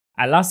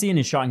Atlassian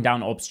is shutting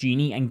down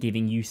OpsGenie and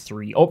giving you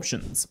 3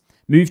 options.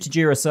 Move to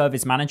Jira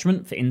Service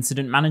Management for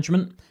incident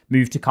management,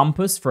 move to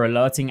Compass for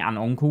alerting and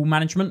on-call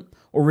management,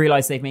 or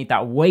realize they've made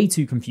that way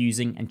too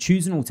confusing and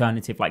choose an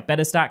alternative like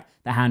BetterStack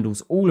that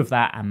handles all of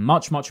that and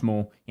much, much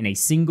more in a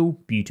single,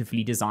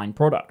 beautifully designed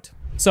product.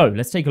 So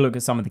let's take a look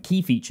at some of the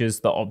key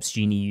features that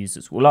OpsGenie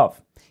users will love.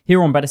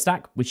 Here on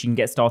BetterStack, which you can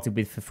get started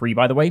with for free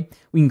by the way,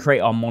 we can create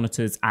our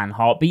monitors and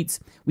heartbeats.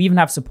 We even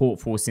have support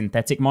for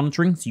synthetic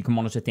monitoring, so you can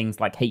monitor things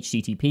like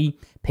HTTP,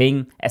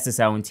 ping,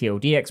 SSL and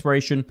TLD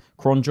expiration,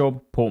 cron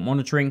job, port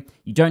monitoring.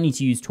 You don't need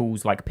to use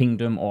tools like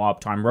Pingdom or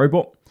Uptime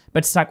Robot.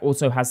 BetterStack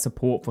also has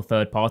support for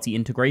third-party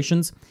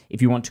integrations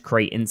if you want to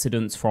create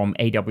incidents from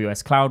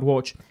AWS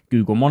CloudWatch,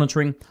 Google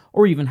Monitoring,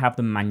 or even have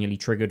them manually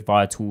triggered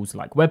via tools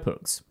like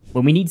webhooks.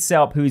 When we need to set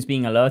up who is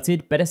being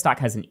alerted, BetterStack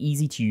has an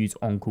easy-to-use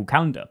on-call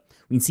calendar.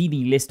 We can see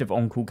the list of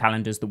on-call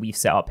calendars that we've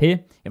set up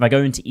here. If I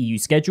go into EU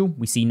schedule,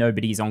 we see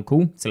nobody's on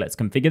call, so let's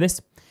configure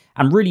this.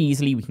 And really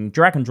easily, we can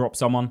drag and drop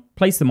someone,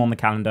 place them on the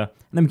calendar,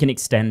 and then we can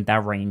extend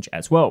their range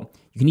as well.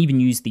 You can even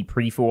use the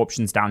pre-fill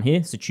options down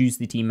here, so choose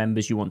the team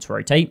members you want to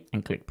rotate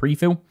and click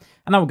pre-fill,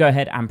 and that will go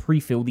ahead and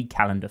pre-fill the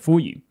calendar for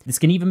you. This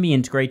can even be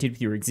integrated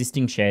with your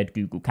existing shared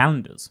Google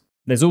calendars.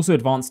 There's also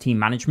advanced team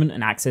management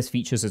and access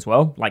features as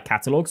well, like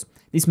catalogs.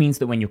 This means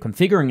that when you're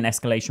configuring an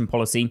escalation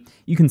policy,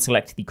 you can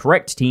select the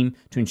correct team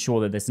to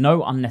ensure that there's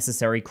no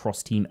unnecessary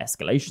cross-team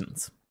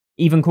escalations.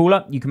 Even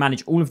cooler, you can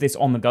manage all of this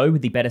on the go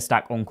with the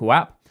BetterStack On-Call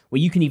app, where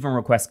you can even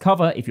request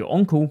cover if you're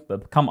on call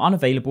but become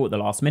unavailable at the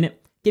last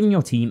minute, giving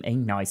your team a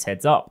nice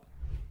heads up.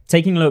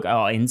 Taking a look at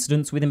our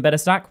incidents within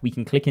BetterStack, we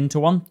can click into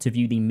one to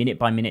view the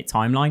minute-by-minute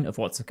timeline of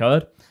what's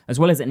occurred, as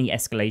well as any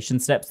escalation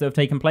steps that have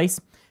taken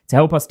place. To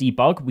help us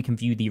debug, we can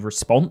view the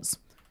response,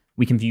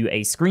 we can view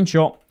a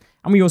screenshot,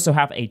 and we also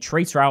have a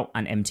trace route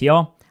and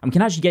MTR, and we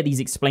can actually get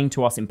these explained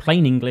to us in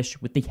plain English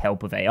with the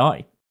help of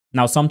AI.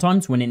 Now,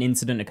 sometimes when an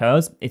incident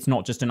occurs, it's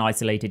not just an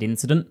isolated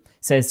incident.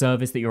 Say a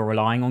service that you're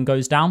relying on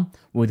goes down.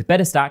 With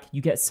BetterStack, you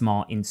get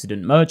smart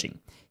incident merging.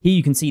 Here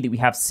you can see that we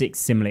have 6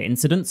 similar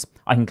incidents.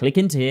 I can click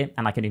into here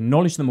and I can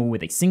acknowledge them all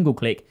with a single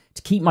click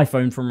to keep my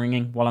phone from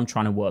ringing while I'm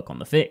trying to work on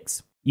the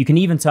fix. You can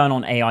even turn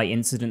on AI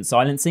incident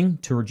silencing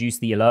to reduce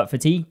the alert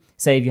fatigue.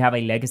 Say if you have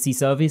a legacy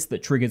service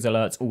that triggers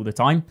alerts all the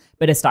time,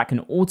 BetterStack can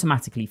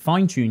automatically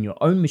fine-tune your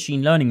own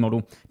machine learning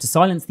model to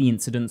silence the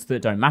incidents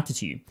that don't matter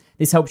to you.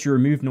 This helps you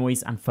remove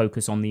noise and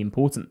focus on the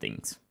important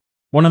things.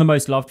 One of the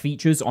most loved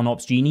features on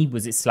OpsGenie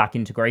was its Slack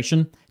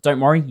integration. Don't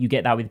worry, you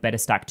get that with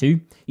BetterStack too.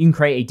 You can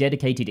create a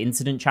dedicated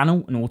incident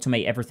channel and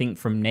automate everything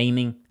from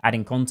naming,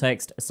 adding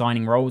context,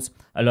 assigning roles,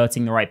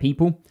 alerting the right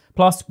people.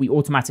 Plus, we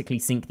automatically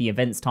sync the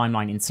events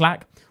timeline in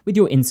Slack with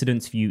your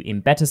incidents view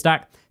in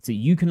BetterStack so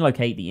you can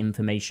locate the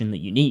information that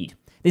you need.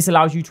 This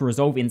allows you to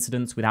resolve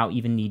incidents without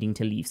even needing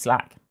to leave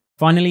Slack.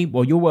 Finally,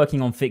 while you're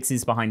working on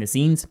fixes behind the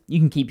scenes, you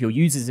can keep your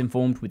users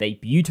informed with a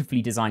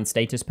beautifully designed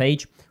status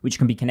page, which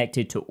can be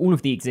connected to all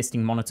of the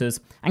existing monitors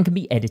and can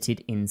be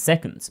edited in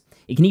seconds.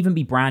 It can even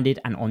be branded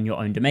and on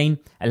your own domain,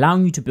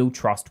 allowing you to build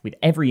trust with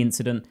every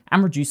incident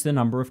and reduce the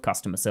number of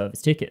customer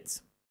service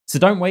tickets. So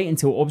don't wait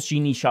until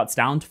OpsGenie shuts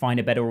down to find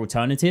a better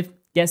alternative.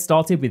 Get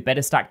started with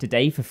BetterStack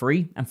today for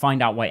free and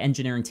find out why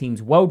engineering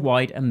teams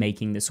worldwide are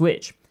making the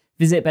switch.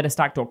 Visit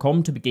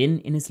betterstack.com to begin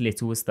in as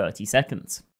little as 30 seconds.